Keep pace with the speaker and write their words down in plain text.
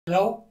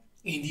Hello,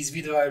 in this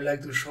video I would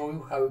like to show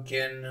you how you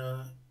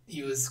can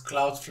use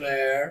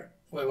Cloudflare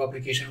Web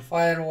Application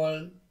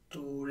Firewall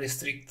to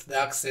restrict the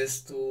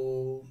access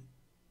to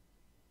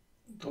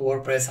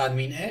WordPress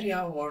admin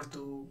area or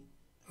to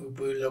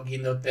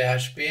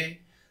wp-login.php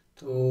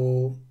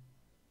to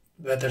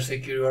better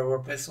secure your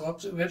WordPress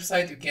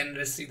website. You can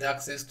restrict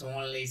access to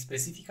only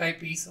specific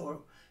IPs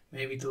or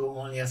maybe to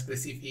only a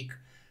specific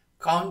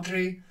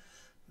country.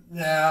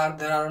 There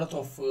are a lot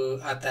of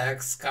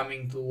attacks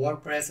coming to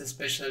WordPress,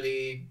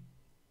 especially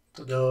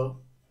to the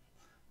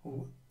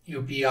UP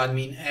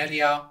admin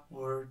area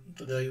or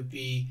to the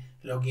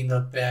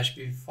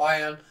wp-login.php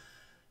file.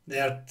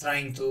 They are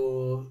trying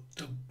to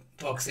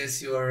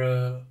access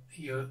your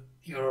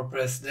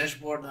WordPress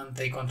dashboard and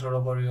take control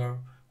over your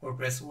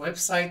WordPress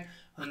website.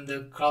 And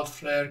the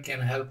Cloudflare can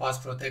help us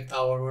protect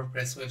our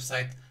WordPress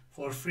website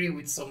for free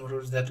with some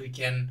rules that we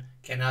can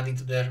add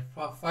into their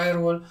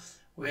firewall.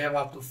 We have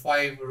up to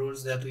 5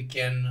 rules that we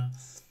can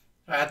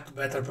add to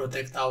better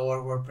protect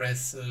our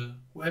WordPress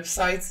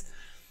websites.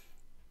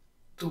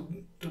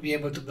 To be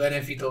able to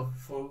benefit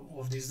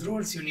of these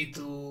rules, you need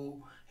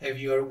to have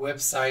your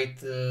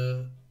website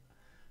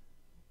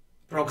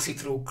proxy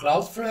through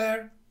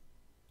Cloudflare.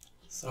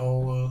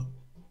 So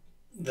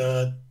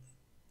the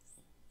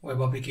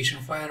web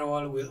application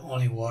firewall will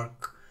only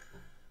work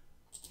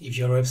if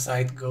your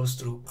website goes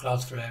through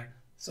Cloudflare.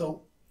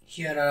 So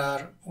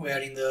here we are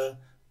in the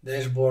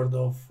dashboard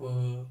of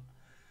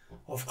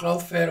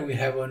Cloudflare. We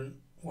have a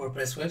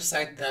WordPress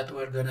website that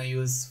we're gonna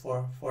use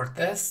for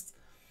test.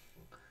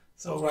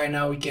 So right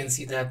now we can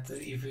see that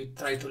if we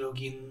try to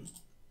log in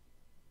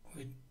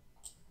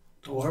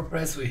to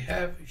WordPress, we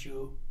have, if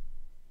you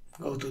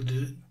go to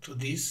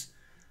this,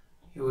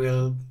 you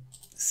will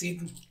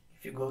see,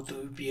 if you go to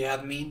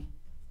wp-admin,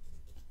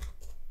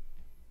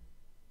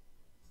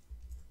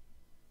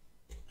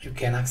 you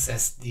can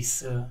access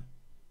this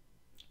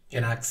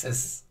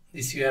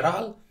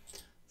URL.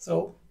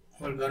 So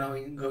we're gonna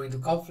go into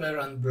Cloudflare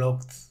and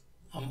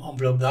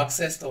unblock the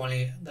access to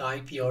only the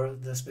IP or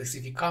the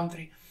specific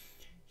country.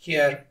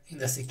 Here in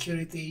the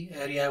security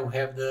area we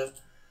have the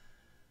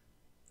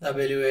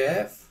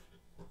WAF,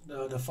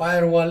 the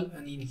firewall,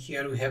 and in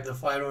here we have the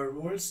firewall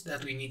rules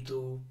that we need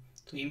to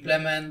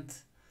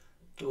implement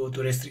to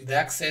restrict the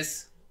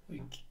access.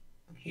 We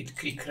hit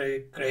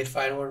create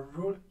firewall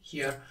rule.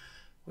 Here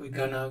we're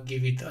gonna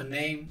give it a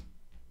name,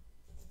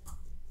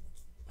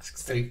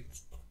 strict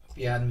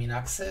admin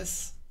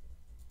access.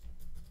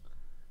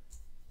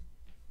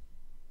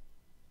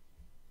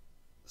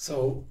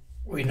 So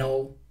we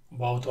know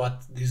about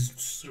what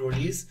this rule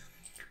is.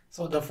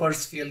 So the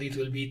first field, it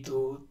will be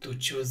to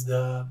choose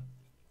the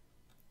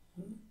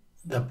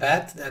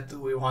path that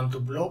we want to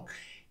block.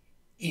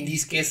 In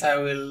this case, I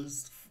will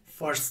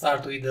first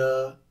start with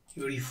the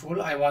URI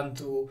full. I want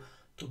to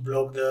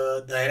block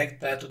the direct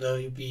path to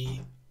the UP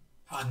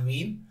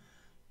admin.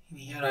 In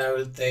here I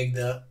will take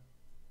the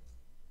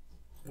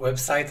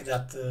website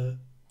that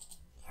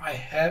I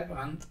have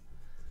and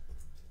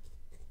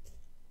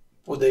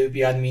put the UP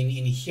admin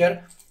in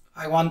here.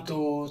 I want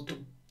to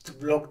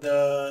block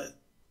the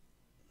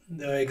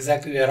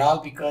exact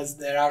URL because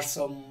there are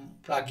some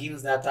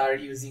plugins that are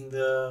using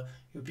the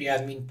UP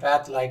admin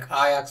path like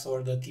Ajax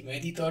or the theme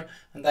editor,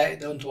 and I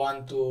don't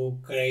want to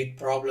create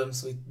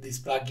problems with this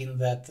plugin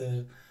that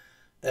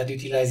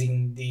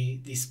utilizing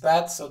this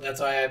path. So that's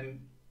why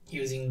I'm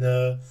using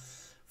the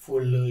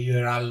full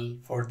URL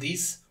for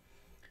this.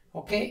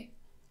 Okay,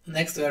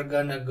 next we are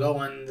gonna go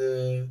and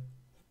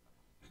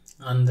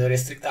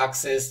restrict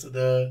access to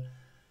the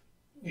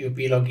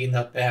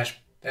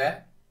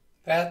wp-login.php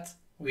path.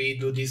 We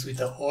do this with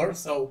a OR,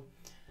 so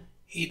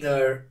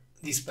either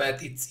this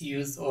path it's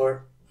used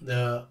or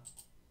the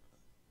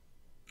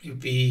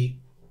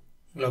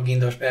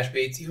wp-login.php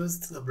it's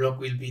used, the block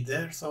will be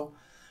there. So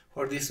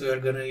for this we are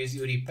gonna use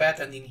URI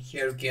path, and in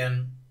here you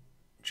can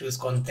choose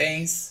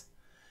contains,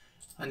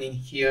 and in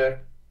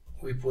here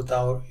we put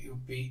our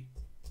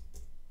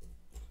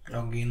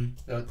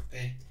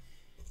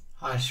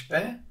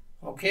wp-login.php.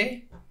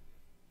 Okay,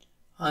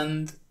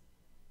 and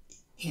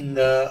in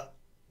the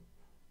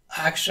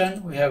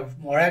action we have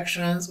more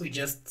actions, we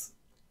just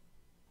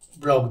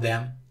block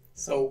them.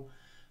 So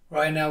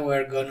right now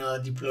we're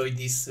gonna deploy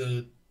these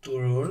 2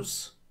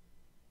 rules,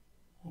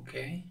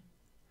 okay,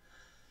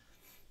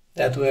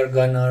 that we're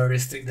gonna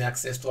restrict the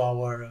access to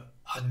our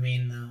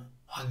admin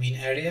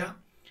area,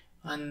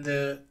 and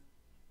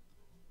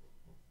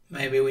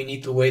maybe we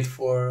need to wait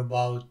for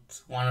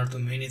about 1 or 2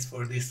 minutes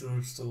for these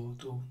rules to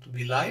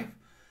be live,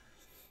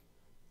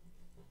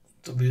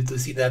 to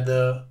see that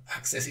the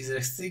access is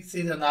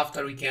restricted, and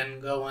after we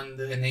can go and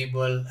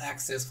enable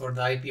access for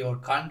the IP or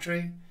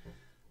country.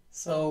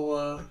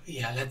 So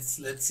yeah, let's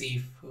see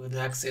if the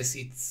access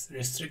is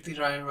restricted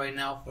right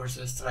now. First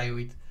let's try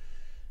with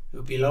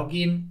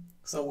wp-login.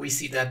 So we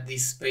see that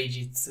this page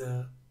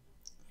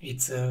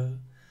it's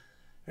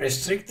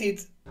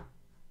restricted,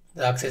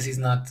 the access is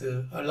not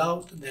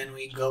allowed. Then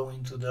we go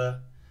into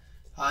the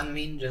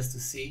admin just to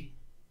see,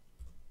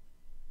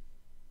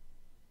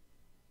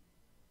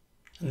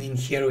 And in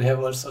here we have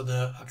also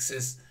the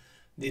access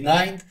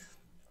denied.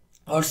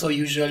 Also,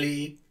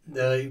 usually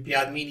the UP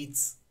admin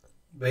is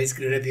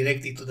basically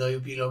redirected to the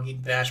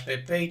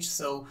wp-login.php page.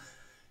 So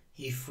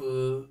if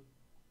we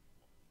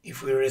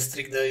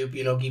restrict the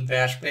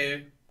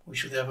wp-login.php, we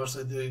should have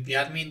also the UP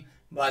admin.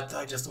 But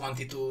I just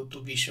wanted to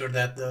be sure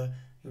that the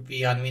UP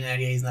admin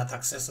area is not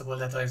accessible.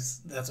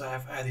 That's why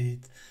I've added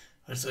it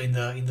also in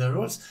the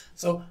rules.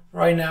 So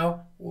right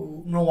now,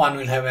 no one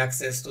will have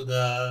access to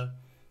the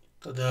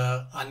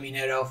admin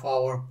area of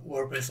our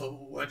WordPress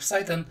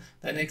website, and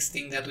the next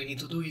thing that we need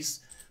to do is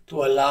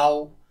to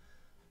allow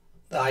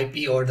the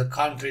IP or the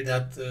country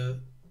that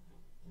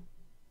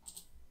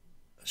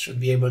should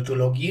be able to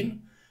log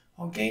in.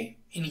 Okay,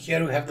 in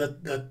here we have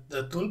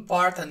the tool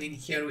part, and in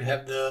here we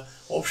have the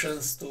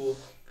options to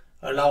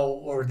allow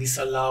or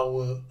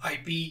disallow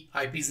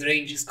IPs,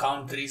 ranges,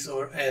 countries,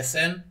 or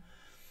ASN.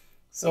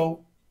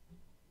 So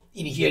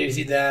in here you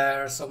see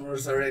there are some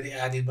rules already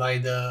added by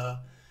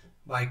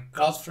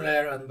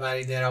Cloudflare and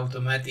by their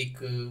automatic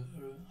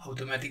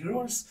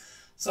rules.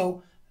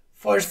 So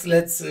first,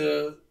 let's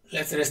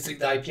restrict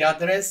the IP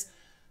address.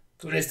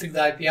 To restrict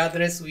the IP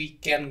address, we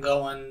can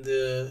go and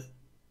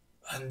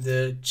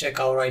check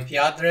our IP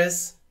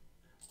address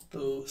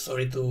to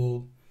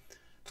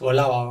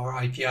allow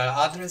our IP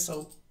address.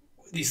 So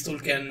this tool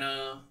can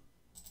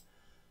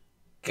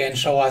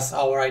show us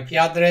our IP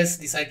address.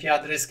 This IP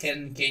address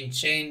can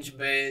change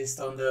based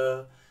on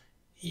the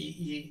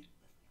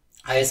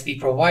ISP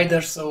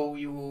provider. So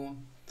you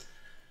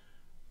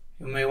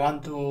may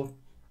want to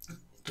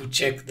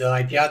check the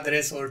IP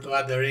address or to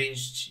add the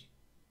range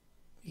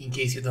in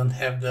case you don't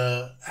have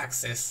the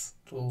access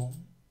to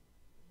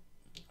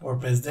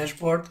WordPress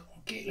dashboard.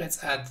 Okay,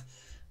 let's add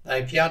the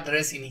IP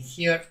address. In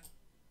here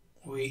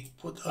we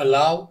put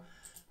allow.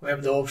 We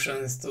have the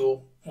options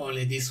to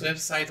only this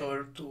website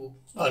or to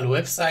all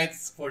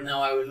websites. For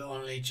now I will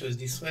only choose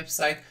this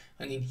website,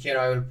 and in here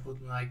I will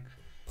put like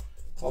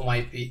home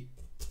IP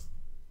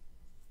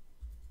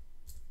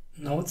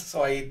nodes,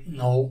 so I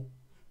know.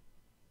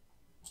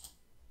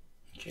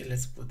 Okay,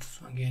 let's put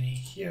again in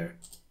here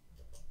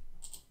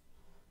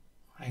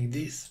like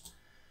this.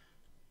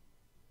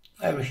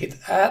 I will hit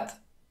add,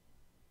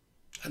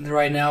 and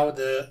right now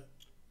the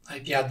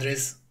IP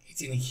address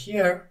is in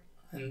here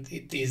and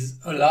it is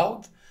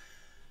allowed.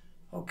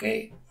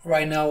 Okay,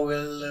 right now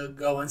we'll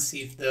go and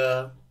see if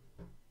the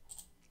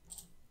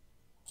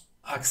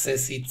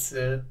access it's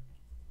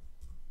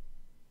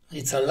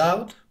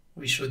allowed.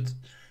 We should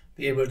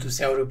be able to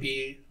see our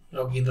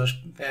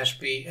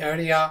wp-login.php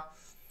area.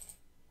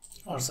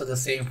 Also the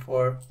same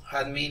for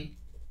admin.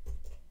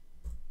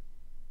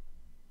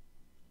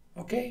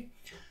 Okay,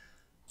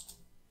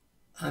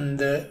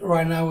 and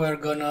right now we're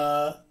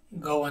gonna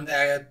go and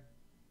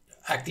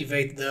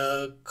activate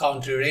the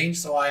country range.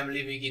 So I am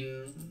living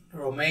in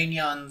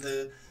Romania,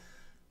 and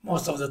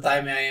most of the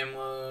time I am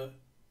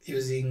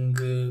using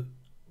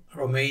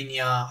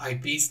Romania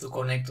IPs to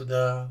connect to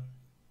the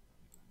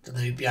UP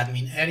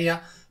admin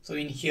area. So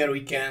in here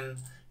we can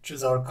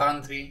choose our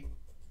country,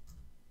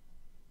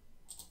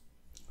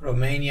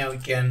 Romania. We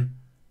can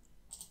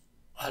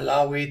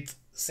allow it.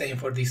 Same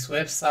for this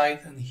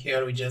website, and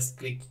here we just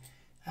click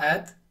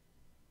add.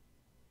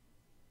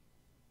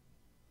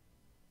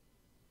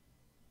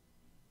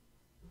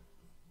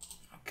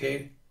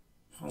 Okay,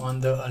 I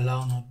want the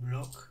allow, not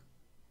block.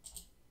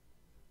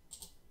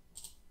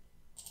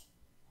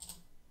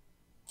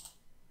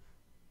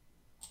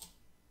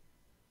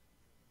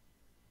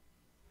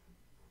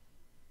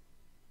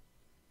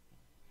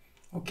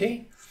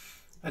 Okay,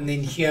 and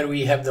in here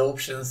we have the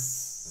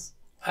options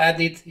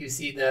added. You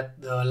see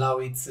that the allow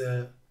it's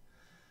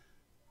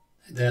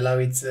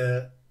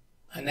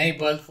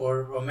enabled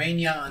for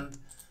Romania, and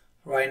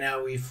right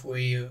now if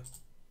we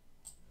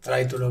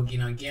try to log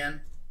in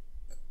again,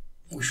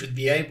 we should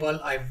be able.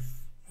 I've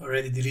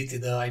already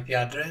deleted the IP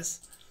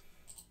address.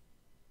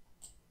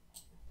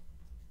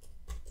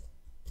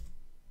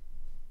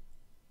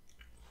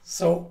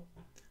 So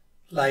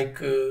like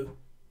you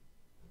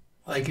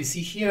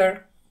see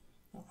here,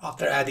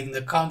 after adding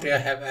the country, I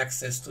have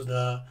access to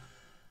the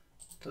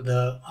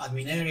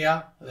admin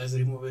area. Let's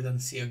remove it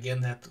and see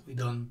again that we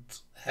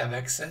don't have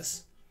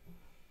access.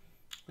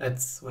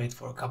 Let's wait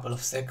for a couple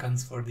of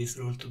seconds for this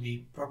rule to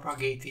be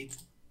propagated.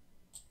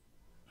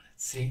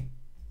 Let's see.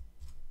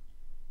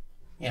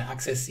 Yeah,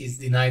 access is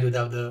denied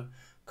without the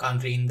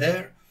country in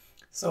there.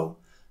 So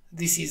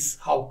this is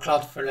how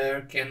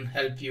Cloudflare can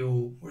help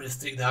you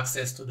restrict the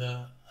access to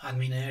the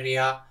admin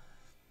area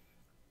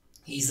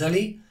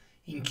easily.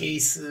 In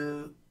case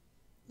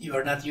you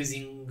are not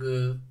using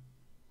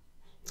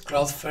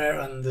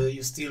Cloudflare and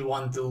you still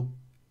want to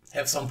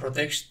have some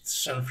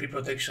protection, free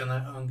protection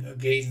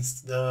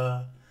against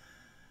the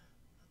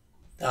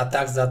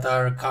attacks that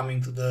are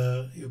coming to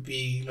the UP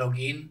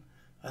login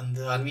and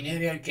the admin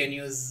area, you can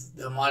use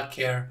the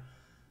Malcare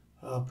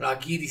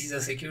plugin. This is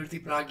a security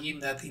plugin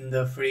that in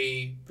the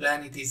free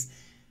plan it is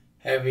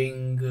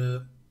having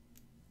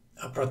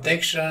a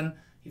protection.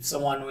 If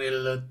someone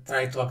will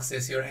try to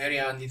access your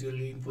area and it will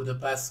input the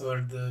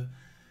password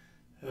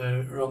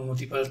wrong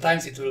multiple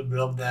times, it will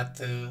block that.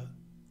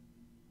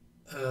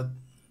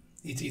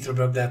 It will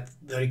block that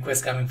the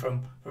request coming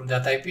from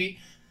that IP.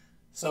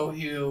 So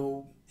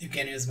you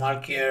can use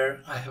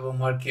marker. I have a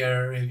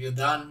marker review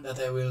done that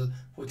I will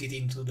put it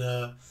into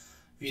the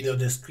video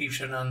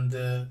description and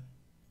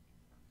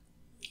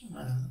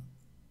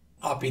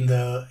up in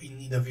the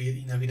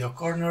video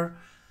corner.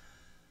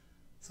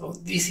 So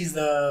this is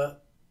the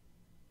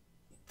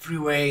free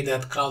way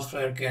that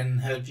Cloudflare can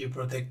help you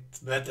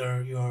protect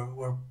better your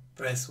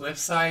WordPress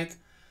website.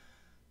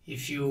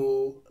 If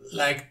you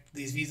liked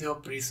this video,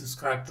 please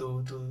subscribe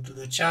to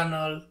the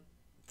channel.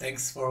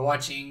 Thanks for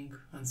watching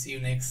and see you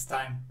next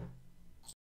time.